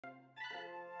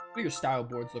What are your style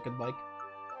boards looking like?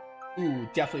 Ooh,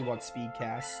 definitely want speed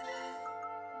cast.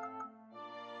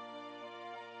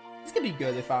 This could be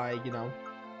good if I, you know,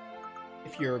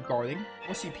 if you're guarding.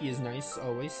 More CP is nice,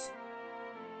 always.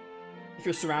 If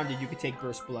you're surrounded, you could take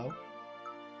burst blow.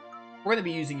 We're going to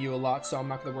be using you a lot, so I'm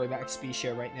not going to worry about XP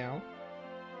share right now.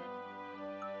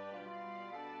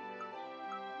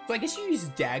 So I guess you use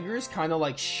daggers, kind of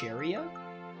like Sharia.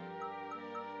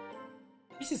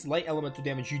 This is light elemental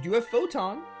damage. You do have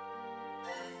photon.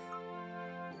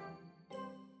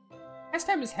 Cast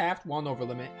time is halved, one over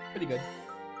limit. Pretty good.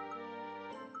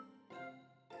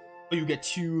 Oh, you get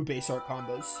 2 base art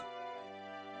combos.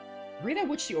 The rate at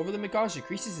which the overlimit gauge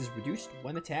decreases is reduced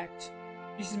when attacked.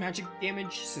 Reduces magic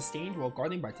damage sustained while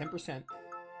guarding by 10%.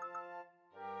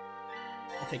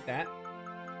 I'll take that.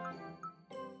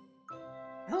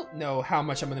 I don't know how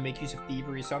much I'm going to make use of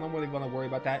Thievery, so I don't really want to worry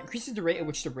about that. Increases the rate at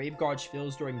which the Rave Gauge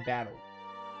fills during battle.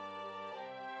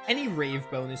 Any Rave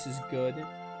bonus is good.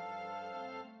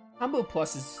 Combo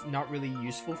Plus is not really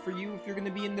useful for you if you're going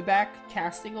to be in the back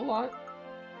casting a lot.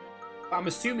 I'm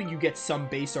assuming you get some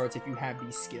base arts if you have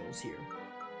these skills here.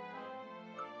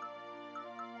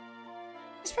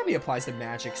 This probably applies to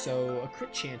magic, so a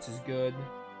crit chance is good.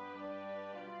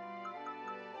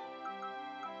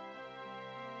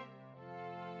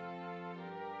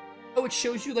 Oh, it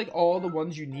shows you, like, all the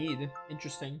ones you need.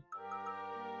 Interesting.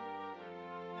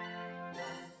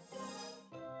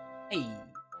 Hey.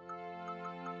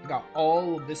 I got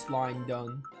all of this line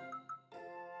done.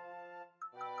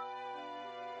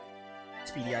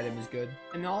 Speedy item is good.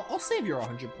 And I'll save your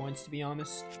 100 points, to be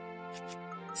honest.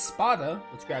 Spada,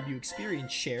 let's grab you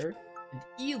experience share. And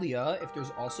Elia, if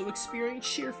there's also experience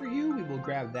share for you, we will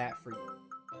grab that for you.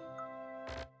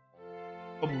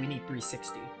 Oh, but we need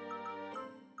 360.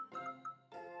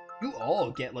 You all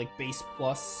get, like, base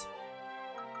plus.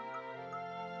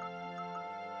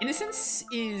 Innocence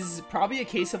is probably a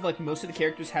case of, like, most of the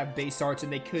characters have base arts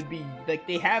and they could be, like,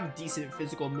 they have decent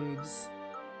physical moves.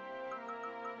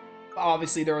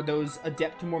 Obviously, there are those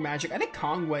adept to more magic. I think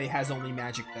Kongwei has only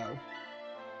magic, though.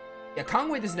 Yeah,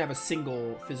 Kongwei doesn't have a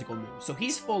single physical move, so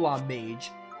he's full-on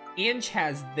mage. Ange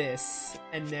has this,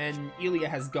 and then Elia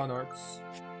has gun arts.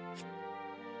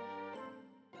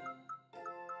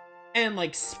 And,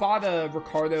 like, Spada,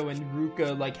 Ricardo, and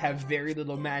Ruka, like, have very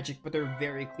little magic, but they're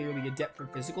very clearly adept for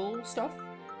physical stuff.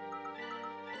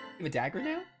 You have a dagger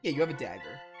now? Yeah, you have a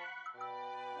dagger.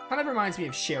 Kind of reminds me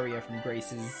of Sharia from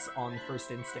Grace's on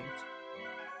First Instinct.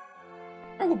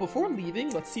 Alright, well, before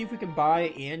leaving, let's see if we can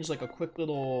buy Ange, like, a quick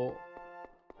little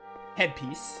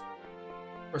headpiece.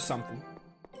 Or something.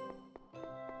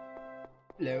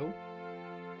 Hello?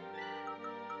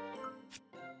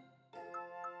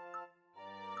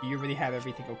 You already have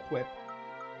everything equipped.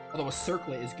 Although a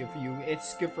circlet is good for you.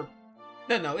 It's good for...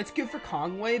 No, it's good for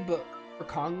Kongwei, but for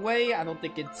Kongwei, I don't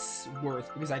think it's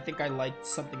worth, because I think I liked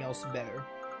something else better.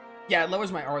 Yeah, it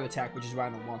lowers my art attack, which is why I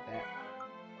don't want that.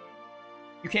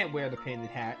 You can't wear the painted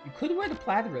hat. You could wear the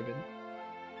plaid ribbon.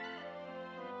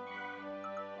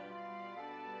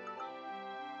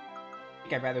 I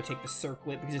think I'd rather take the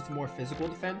circlet, because it's more physical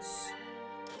defense.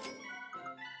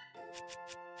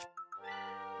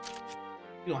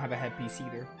 You don't have a headpiece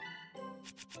either.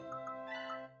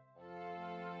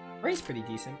 Ray's pretty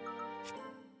decent.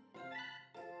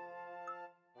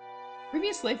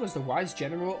 Previous life was the wise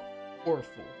general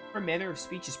Orful. Her manner of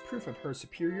speech is proof of her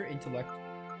superior intellect.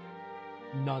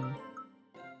 None.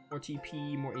 More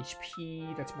TP, more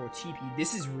HP. That's more TP.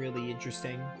 This is really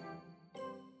interesting.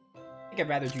 I think I'd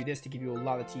rather do this to give you a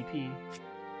lot of TP.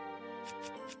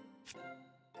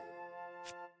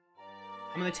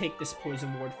 I'm gonna take this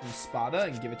poison ward from Spada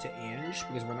and give it to Ange,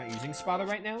 because we're not using Spada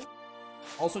right now.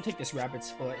 Also take this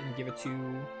rabbit's foot and give it to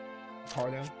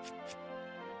Ricardo.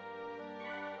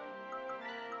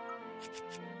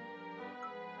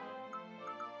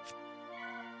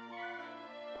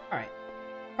 Alright.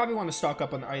 Probably want to stock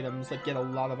up on items, like get a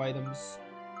lot of items.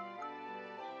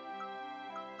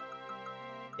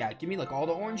 Yeah, give me like all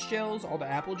the orange gels, all the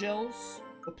apple gels.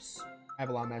 Oops. I have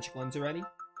a lot of magic lens already.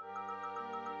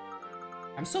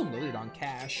 I'm so loaded on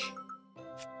cash.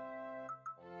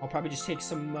 I'll probably just take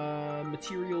some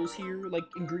materials here, like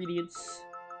ingredients.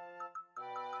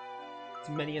 As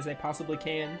many as I possibly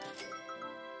can.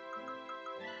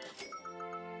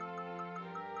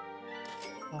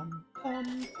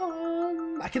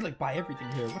 I could like buy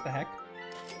everything here. What the heck?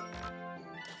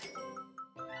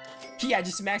 Yeah,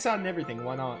 just max out on everything.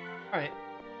 Why not? Alright.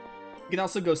 We can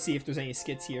also go see if there's any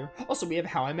skits here. Also, we have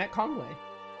How I Met Conway.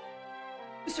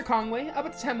 Mr. Conway, how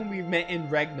about the time when we met in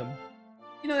Regnum?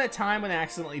 You know that time when I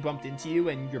accidentally bumped into you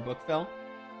and your book fell?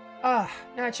 Ah,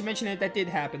 now that you mention it, that did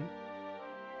happen.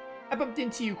 I bumped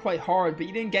into you quite hard, but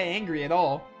you didn't get angry at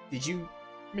all. Did you,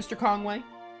 Mr. Conway?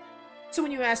 So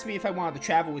when you asked me if I wanted to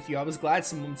travel with you, I was glad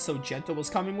someone so gentle was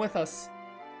coming with us.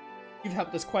 You've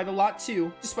helped us quite a lot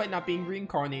too, despite not being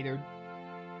reincarnated.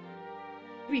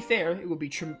 To be fair, it would be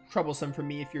troublesome for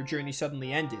me if your journey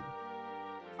suddenly ended.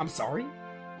 I'm sorry?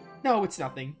 No, it's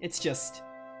nothing. It's just...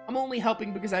 I'm only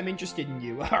helping because I'm interested in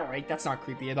you. Alright, that's not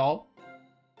creepy at all.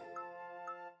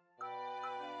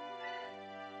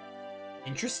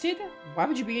 Interested? Why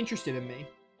would you be interested in me?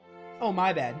 Oh,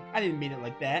 my bad. I didn't mean it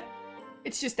like that.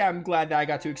 It's just that I'm glad that I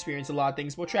got to experience a lot of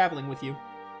things while traveling with you.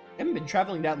 I haven't been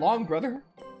traveling that long, brother.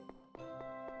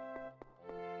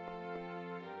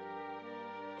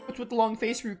 What's with the long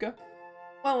face, Ruka?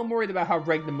 Well, I'm worried about how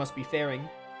Regnum must be faring.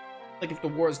 Like if the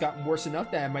war has gotten worse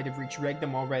enough that I might have reached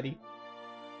Regnum already.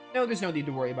 No, there's no need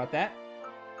to worry about that.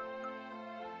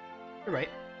 You're right.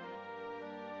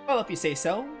 Well, if you say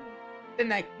so, then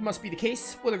that must be the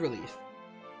case. What a relief.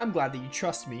 I'm glad that you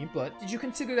trust me, but did you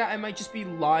consider that I might just be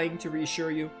lying to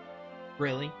reassure you?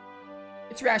 Really?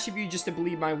 It's rash of you just to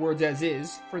believe my words as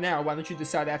is. For now, why don't you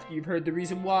decide after you've heard the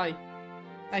reason why?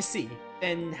 I see.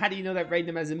 Then how do you know that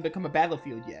Regnum hasn't become a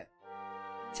battlefield yet?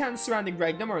 The towns surrounding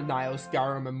Regnum are Nios,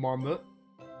 Garum, and Marmut.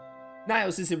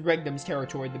 Nios is in Regnum's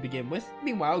territory to begin with.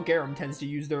 Meanwhile, Garum tends to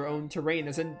use their own terrain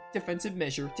as a defensive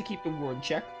measure to keep the war in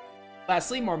check.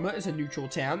 Lastly, Marmut is a neutral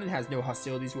town and has no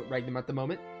hostilities with Regnum at the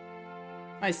moment.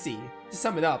 I see. To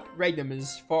sum it up, Regnum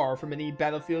is far from any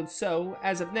battlefield, so,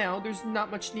 as of now, there's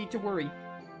not much need to worry.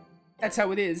 That's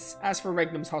how it is. As for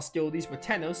Regnum's hostilities with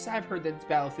Tenos, I've heard that its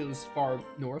battlefield is far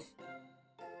north.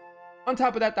 On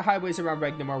top of that, the highways around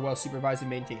Regnum are well supervised and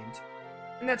maintained.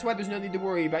 And that's why there's no need to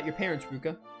worry about your parents,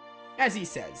 Ruka. As he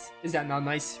says. Is that not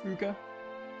nice, Ruka?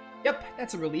 Yep,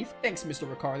 that's a relief. Thanks, Mr.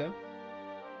 Ricardo.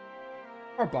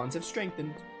 Our bonds have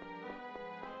strengthened.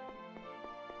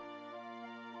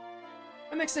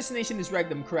 Our next destination is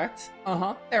Regnum, correct?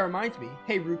 Uh-huh. That reminds me.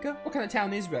 Hey, Ruka, what kind of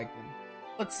town is Regnum?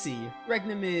 Let's see.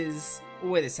 Regnum is...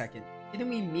 Wait a second. Didn't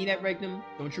we meet at Regnum?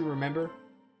 Don't you remember?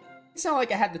 It's not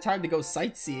like I had the time to go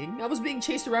sightseeing. I was being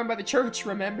chased around by the church,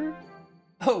 remember?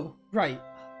 Oh, right.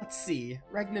 Let's see.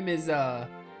 Regnum is a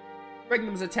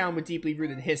town with deeply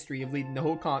rooted history of leading the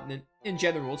whole continent. In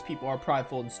general, its people are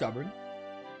prideful and stubborn.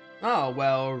 Oh,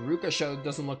 well, Ruka show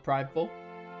doesn't look prideful.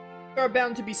 There are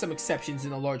bound to be some exceptions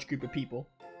in a large group of people.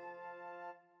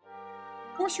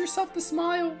 Force yourself to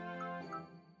smile.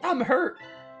 I'm hurt.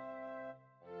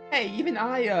 Hey, even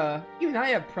I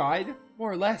have pride,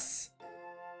 more or less.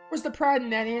 Where's the pride in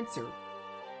that answer?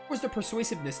 Where's the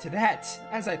persuasiveness to that?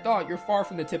 As I thought, you're far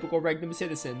from the typical Regnum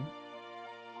citizen.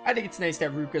 I think it's nice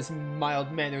that Ruka's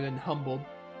mild-mannered and humbled.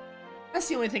 That's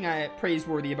the only thing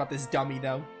praiseworthy about this dummy,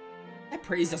 though. That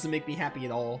praise doesn't make me happy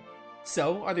at all.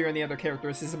 So, are there any other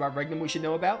characteristics about Regnum we should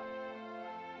know about?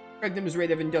 Regnum's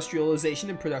rate of industrialization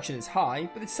and production is high,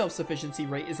 but its self-sufficiency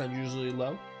rate is unusually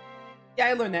low. Yeah,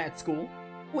 I learned that at school.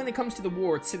 When it comes to the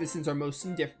war, its citizens are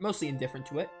mostly indifferent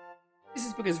to it. This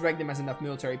is because Regnum has enough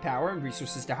military power and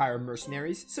resources to hire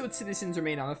mercenaries, so its citizens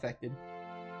remain unaffected.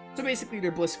 So basically,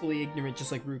 they're blissfully ignorant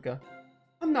just like Ruka.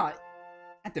 I'm not.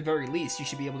 At the very least, you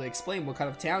should be able to explain what kind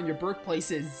of town your birthplace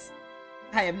is.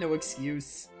 I have no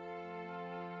excuse.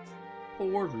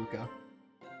 Poor Ruka.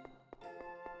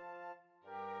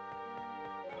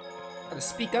 Gotta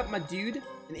speak up, my dude.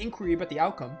 An inquiry about the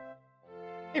outcome.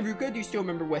 Hey Ruka, do you still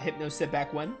remember what Hypno said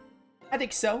back when? I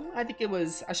think so. I think it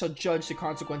was, I shall judge the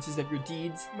consequences of your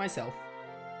deeds myself.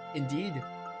 Indeed.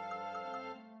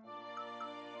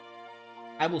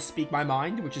 I will speak my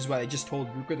mind, which is what I just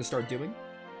told Ruka to start doing.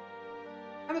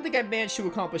 I don't think I've managed to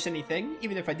accomplish anything.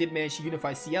 Even if I did manage to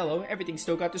unify Cielo, everything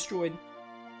still got destroyed.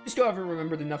 You still haven't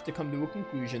remembered enough to come to a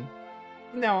conclusion.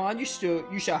 From now on, you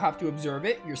shall have to observe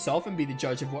it yourself and be the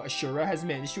judge of what Ashura has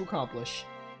managed to accomplish.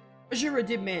 Ashura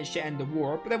did manage to end the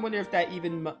war, but I wonder if that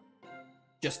even...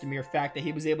 Just the mere fact that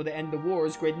he was able to end the war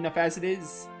is great enough as it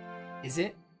is. Is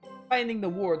it? By ending the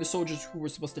war, the soldiers who were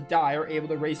supposed to die are able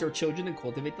to raise their children and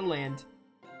cultivate the land.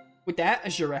 With that,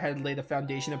 Ashura had laid a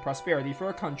foundation of prosperity for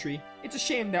our country. It's a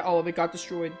shame that all of it got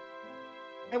destroyed.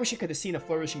 I wish I could have seen a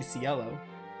flourishing Cielo.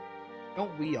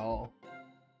 Don't we all?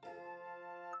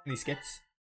 Any skits?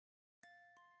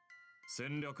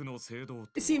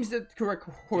 It seems that the correct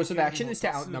course of action is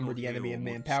to outnumber the enemy in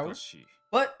manpower.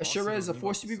 But Ashura is a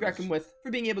force to be reckoned with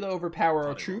for being able to overpower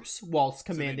our troops whilst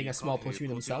commanding a small platoon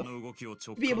himself.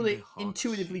 To be able to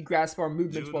intuitively grasp our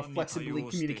movements while flexibly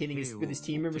communicating with his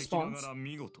team in response.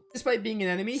 Despite being an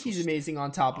enemy, he's amazing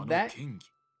on top of that.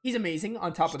 He's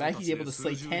able to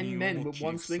slay 10 men with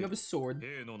one swing of his sword.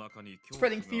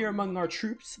 Spreading fear among our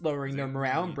troops, lowering their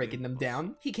morale and breaking them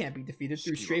down, he can't be defeated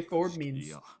through straightforward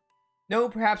means. No,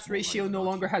 perhaps Ratio no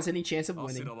longer has any chance of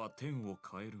winning.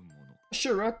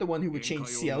 Ashura, the one who would change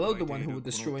Cielo, the one who would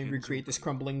destroy and recreate this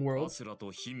crumbling world.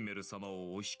 Bringing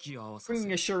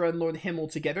Ashura and Lord Himmel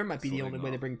together might be the only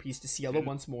way to bring peace to Cielo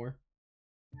once more.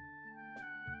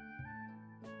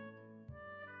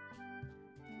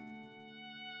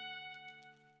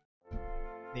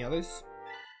 Any others?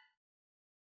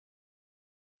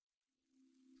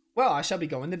 Well, I shall be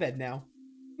going to bed now.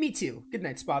 Me too. Good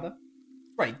night, Spada.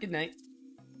 Right, good night.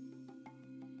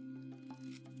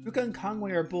 Ruka and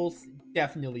Conway are both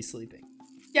definitely sleeping.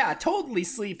 Yeah, totally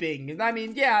sleeping. I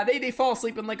mean, yeah, they fall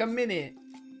asleep in like a minute.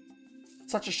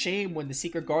 Such a shame when the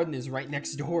secret garden is right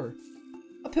next door.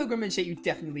 A pilgrimage that you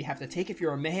definitely have to take if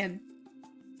you're a man.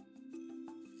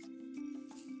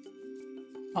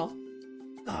 Huh?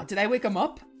 Oh, did I wake him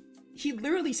up? He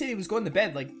literally said he was going to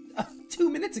bed like 2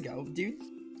 minutes ago, dude.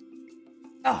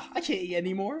 Ah, I can't eat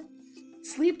anymore.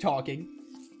 Sleep talking.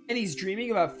 And he's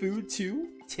dreaming about food too?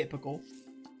 Typical.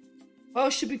 Well,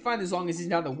 should be fine as long as he's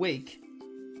not awake.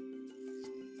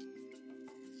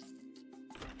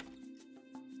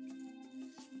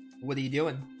 What are you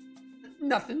doing?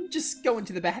 Nothing, just going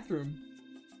to the bathroom.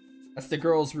 That's the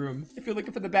girls' room. If you're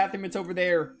looking for the bathroom, it's over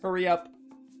there. Hurry up.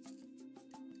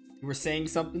 You were saying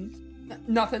something?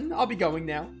 Nothing, I'll be going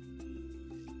now.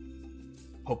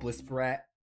 Hopeless brat.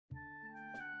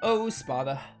 Oh,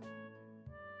 Spada.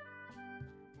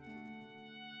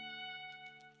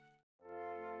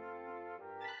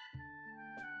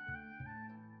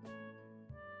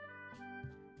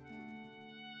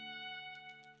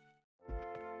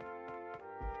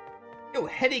 Yo,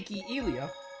 headachy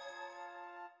Elia.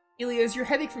 Elia, is your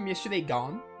headache from yesterday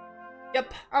gone?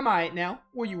 Yep, I'm alright now.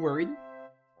 Were you worried?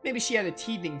 Maybe she had a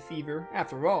teething fever.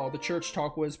 After all, the church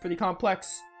talk was pretty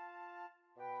complex.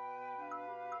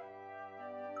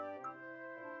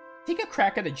 Take a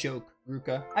crack at a joke,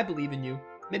 Ruka. I believe in you.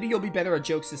 Maybe you'll be better at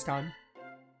jokes this time.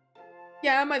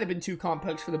 Yeah, it might have been too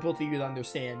complex for the both of you to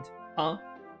understand. Huh?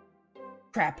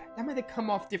 Crap, that might have come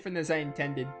off different as I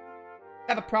intended.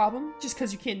 Got a problem? Just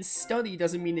because you can't study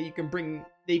doesn't mean that you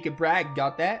can brag,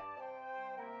 got that?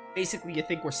 Basically, you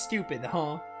think we're stupid,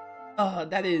 huh?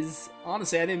 That is...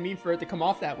 Honestly, I didn't mean for it to come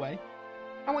off that way.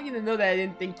 I want you to know that I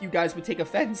didn't think you guys would take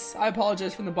offense. I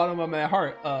apologize from the bottom of my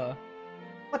heart.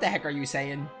 What the heck are you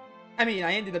saying? I mean,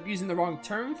 I ended up using the wrong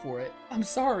term for it. I'm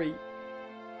sorry.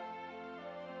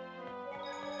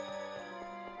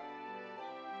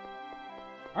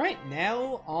 Alright,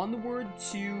 now onward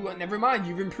to... never mind,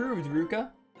 you've improved,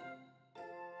 Ruka.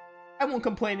 I won't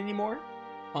complain anymore.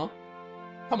 Huh?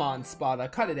 Come on, Spada,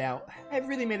 cut it out. I've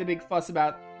really made a big fuss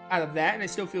out of that, and I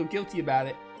still feel guilty about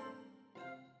it.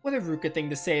 What a Ruka thing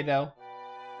to say, though.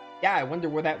 Yeah, I wonder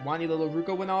where that whiny little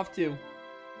Ruka went off to.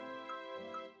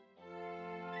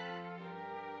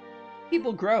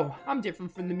 People grow. I'm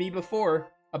different from the me before.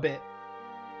 A bit.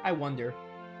 I wonder.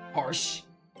 Harsh.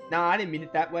 Nah, I didn't mean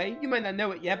it that way. You might not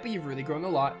know it yet, but you've really grown a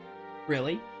lot.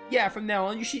 Really? Yeah, from now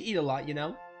on, you should eat a lot, you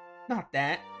know? Not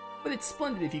that. But it's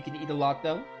splendid if you can eat a lot,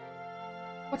 though.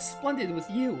 What's splendid with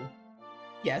you?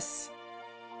 Yes.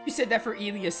 You said that for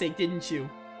Elia's sake, didn't you?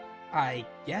 I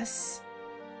guess?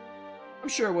 I'm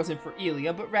sure it wasn't for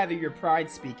Elia, but rather your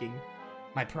pride speaking.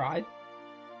 My pride?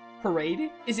 Parade?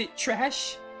 Is it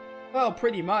trash? Well,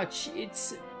 pretty much.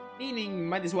 It's... meaning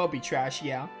might as well be trash,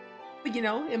 yeah. But you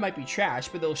know, it might be trash,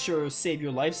 but it'll sure save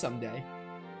your life someday.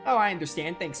 Oh, I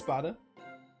understand. Thanks, Spada.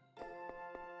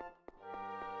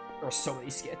 There are so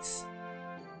many skits.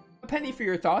 A penny for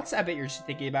your thoughts. I bet you're just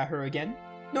thinking about her again.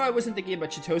 No, I wasn't thinking about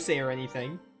Chitose or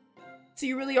anything. So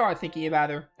you really are thinking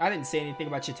about her. I didn't say anything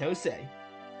about Chitose.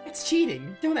 It's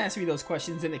cheating. Don't ask me those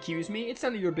questions and accuse me. It's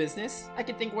none of your business. I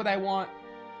can think what I want.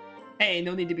 Hey,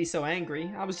 no need to be so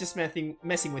angry. I was just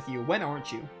messing with you. When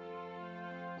aren't you?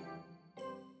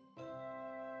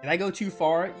 Did I go too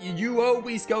far? You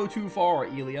always go too far,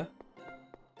 Elia.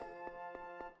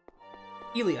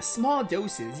 Elia, small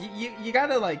doses. You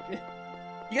gotta, like...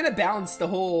 You gotta balance the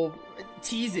whole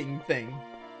teasing thing.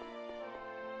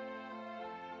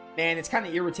 Man, it's kind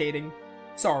of irritating.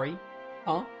 Sorry.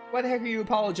 Huh? Why the heck are you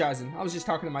apologizing? I was just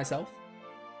talking to myself.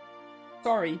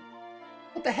 Sorry.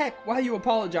 What the heck? Why are you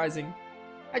apologizing?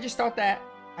 I just thought that...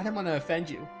 I didn't want to offend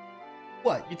you.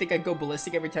 What? You think I'd go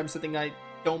ballistic every time something I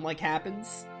don't like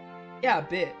happens? Yeah, a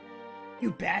bit. You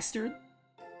bastard.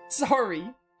 Sorry.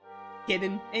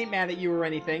 Kidding. Ain't mad at you or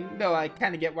anything, though I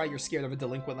kind of get why you're scared of a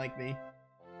delinquent like me.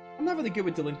 I'm not really good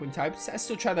with delinquent types. I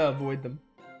still try to avoid them.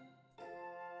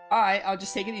 Alright, I'll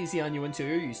just take it easy on you until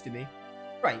you're used to me.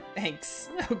 Right, thanks.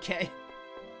 Okay.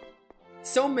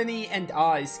 So many and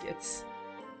I skits.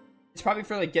 It's probably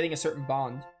for, like, getting a certain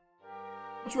bond.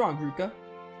 What's wrong, Ruka?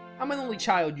 I'm an only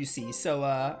child, you see, so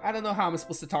I don't know how I'm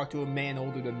supposed to talk to a man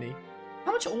older than me.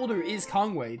 How much older is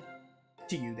Conway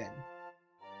to you then?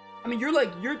 I mean, you're like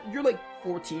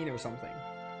 14 or something,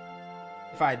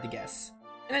 if I had to guess.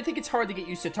 And I think it's hard to get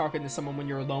used to talking to someone when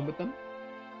you're alone with them.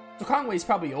 So Conway's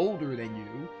probably older than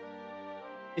you.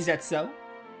 Is that so?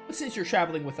 But since you're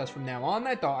traveling with us from now on,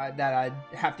 I thought that I'd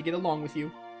have to get along with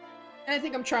you. And I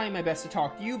think I'm trying my best to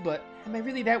talk to you, but am I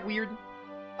really that weird?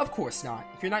 Of course not.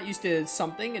 If you're not used to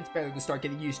something, it's better to start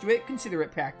getting used to it. Consider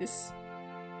it practice.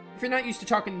 If you're not used to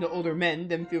talking to older men,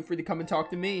 then feel free to come and talk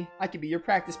to me. I could be your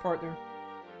practice partner.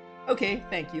 Okay,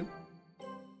 thank you.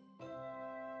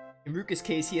 In Ruka's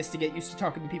case, he has to get used to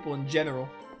talking to people in general.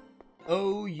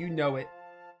 Oh, you know it.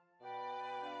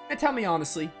 Now tell me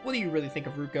honestly, what do you really think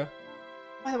of Ruka?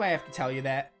 Why do I have to tell you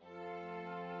that?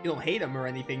 You don't hate him or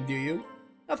anything, do you?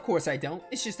 Of course I don't.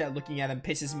 It's just that looking at him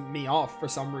pisses me off for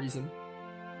some reason.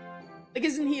 Like,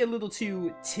 isn't he a little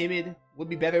too timid? Would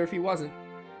be better if he wasn't.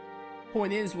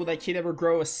 Point is, will that kid ever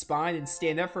grow a spine and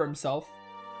stand up for himself?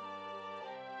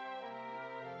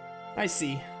 I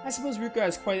see. I suppose Ruka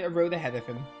has quite a road ahead of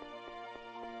him.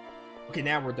 Okay,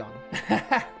 now we're done.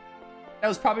 That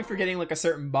was probably for getting like a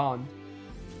certain bond.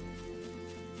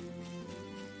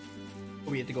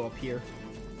 Oh, we had to go up here.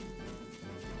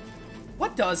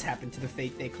 What does happen to the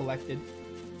fate they collected?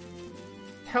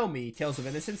 Tell me, Tales of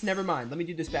Innocence. Never mind. Let me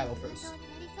do this battle first.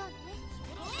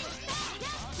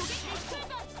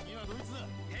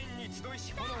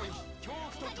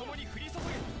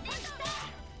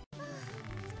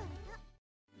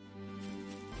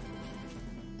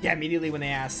 Yeah, immediately when they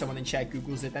ask, someone in chat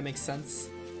Googles it. That makes sense.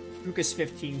 Ruka's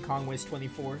 15, Conway's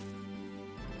 24.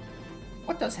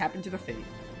 What does happen to the fate?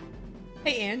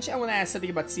 Hey, Ange, I want to ask something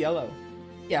about Cielo.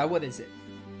 Yeah, what is it?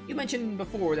 You mentioned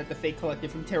before that the fate collected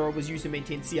from Terra was used to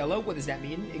maintain Cielo. What does that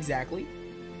mean, exactly?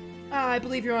 I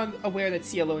believe you're aware that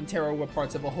Cielo and Terra were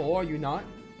parts of a whole, are you not?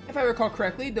 If I recall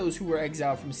correctly, those who were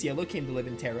exiled from Cielo came to live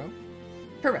in Terra.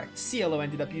 Correct. Cielo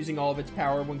ended up using all of its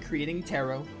power when creating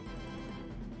Terra.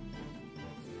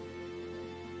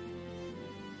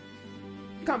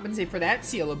 To compensate for that,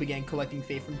 Cielo began collecting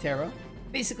fate from Terra.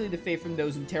 Basically, the fate from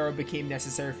those in Terra became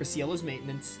necessary for Cielo's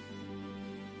maintenance.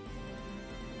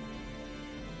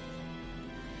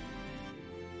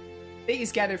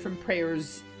 Fate gathered from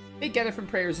prayers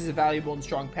is a valuable and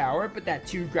strong power, but that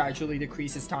too gradually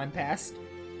decreased as time passed.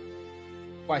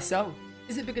 Why so?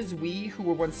 Is it because we, who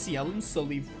were once Cielans,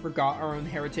 slowly forgot our own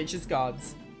heritage as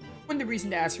gods? When the reason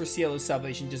to ask for Cielo's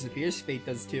salvation disappears, fate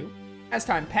does too. As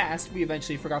time passed, we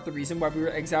eventually forgot the reason why we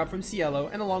were exiled from Cielo,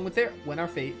 and along with it went our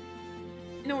fate.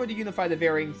 In order to unify the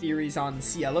varying theories on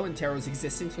Cielo and Terra's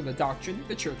existence for the doctrine,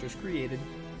 the Church was created.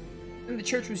 And the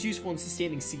Church was useful in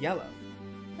sustaining Cielo.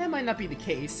 That might not be the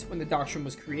case. When the doctrine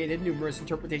was created, numerous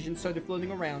interpretations started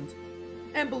floating around,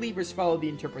 and believers followed the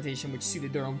interpretation which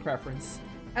suited their own preference.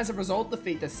 As a result, the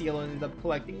fate that Cielo ended up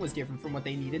collecting was different from what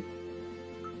they needed.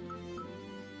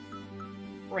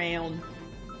 Brown.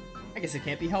 I guess it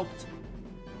can't be helped.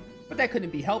 But that couldn't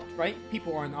be helped, right?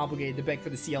 People aren't obligated to beg for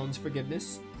the Cielans'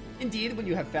 forgiveness. Indeed, when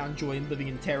you have found joy in living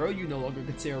in Terra, you no longer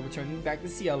consider returning back to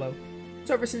Cielo.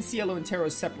 So ever since Cielo and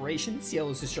Terra's separation,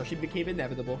 Cielo's destruction became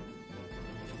inevitable.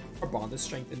 Our bond is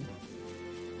strengthened.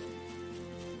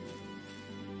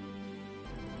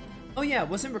 Oh yeah,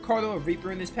 wasn't Ricardo a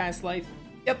Reaper in his past life?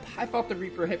 Yep, I fought the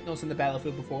Reaper Hypnos in the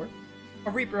battlefield before. A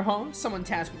Reaper, huh? Someone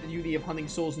tasked with the duty of hunting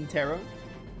souls in Terra?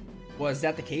 Was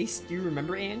that the case? Do you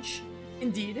remember, Ange?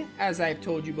 Indeed, as I have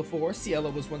told you before, Cielo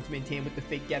was once maintained with the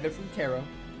fate gathered from Terra.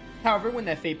 However, when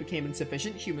that fate became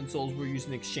insufficient, human souls were used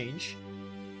in exchange.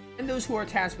 And those who are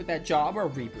tasked with that job are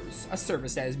Reapers, a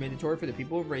service that is mandatory for the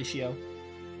people of Ratio.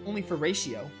 Only for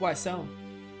Ratio? Why so?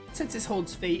 Since this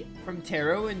holds fate from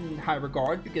Terra in high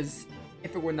regard, because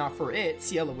if it were not for it,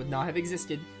 Cielo would not have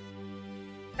existed.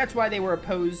 That's why they were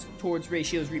opposed towards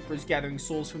Ratio's Reapers gathering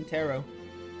souls from Terra.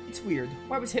 It's weird.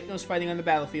 Why was Hypnos fighting on the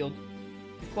battlefield?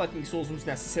 If collecting souls was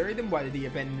necessary, then why did he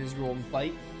abandon his role in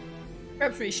fight?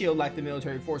 Perhaps Ratio lacked the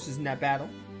military forces in that battle.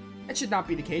 That should not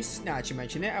be the case. Now that you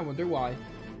mention it, I wonder why.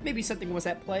 Maybe something was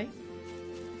at play?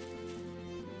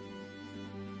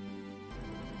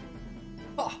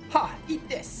 Oh, ha! Eat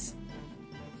this!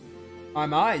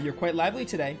 My, you're quite lively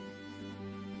today.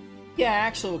 Yeah,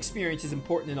 actual experience is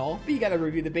important and all, but you gotta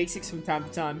review the basics from time to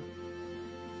time.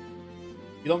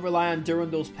 You don't rely on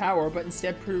Durandal's power, but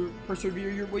instead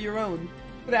persevere with your own.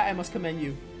 For that, I must commend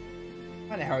you.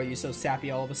 Why the hell are you so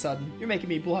sappy all of a sudden? You're making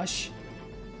me blush.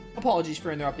 Apologies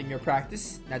for interrupting your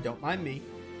practice. Now don't mind me.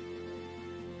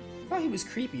 I thought he was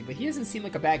creepy, but he doesn't seem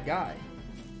like a bad guy.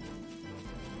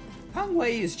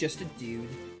 Conway is just a dude.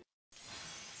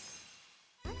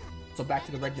 So back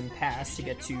to the Regnum Pass to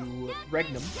get to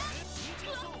Regnum.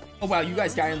 Oh wow, you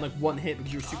guys died in like one hit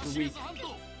because you're super weak.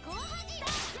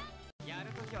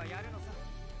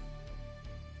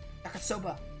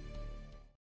 Yakisoba. I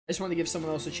just want to give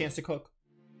someone else a chance to cook.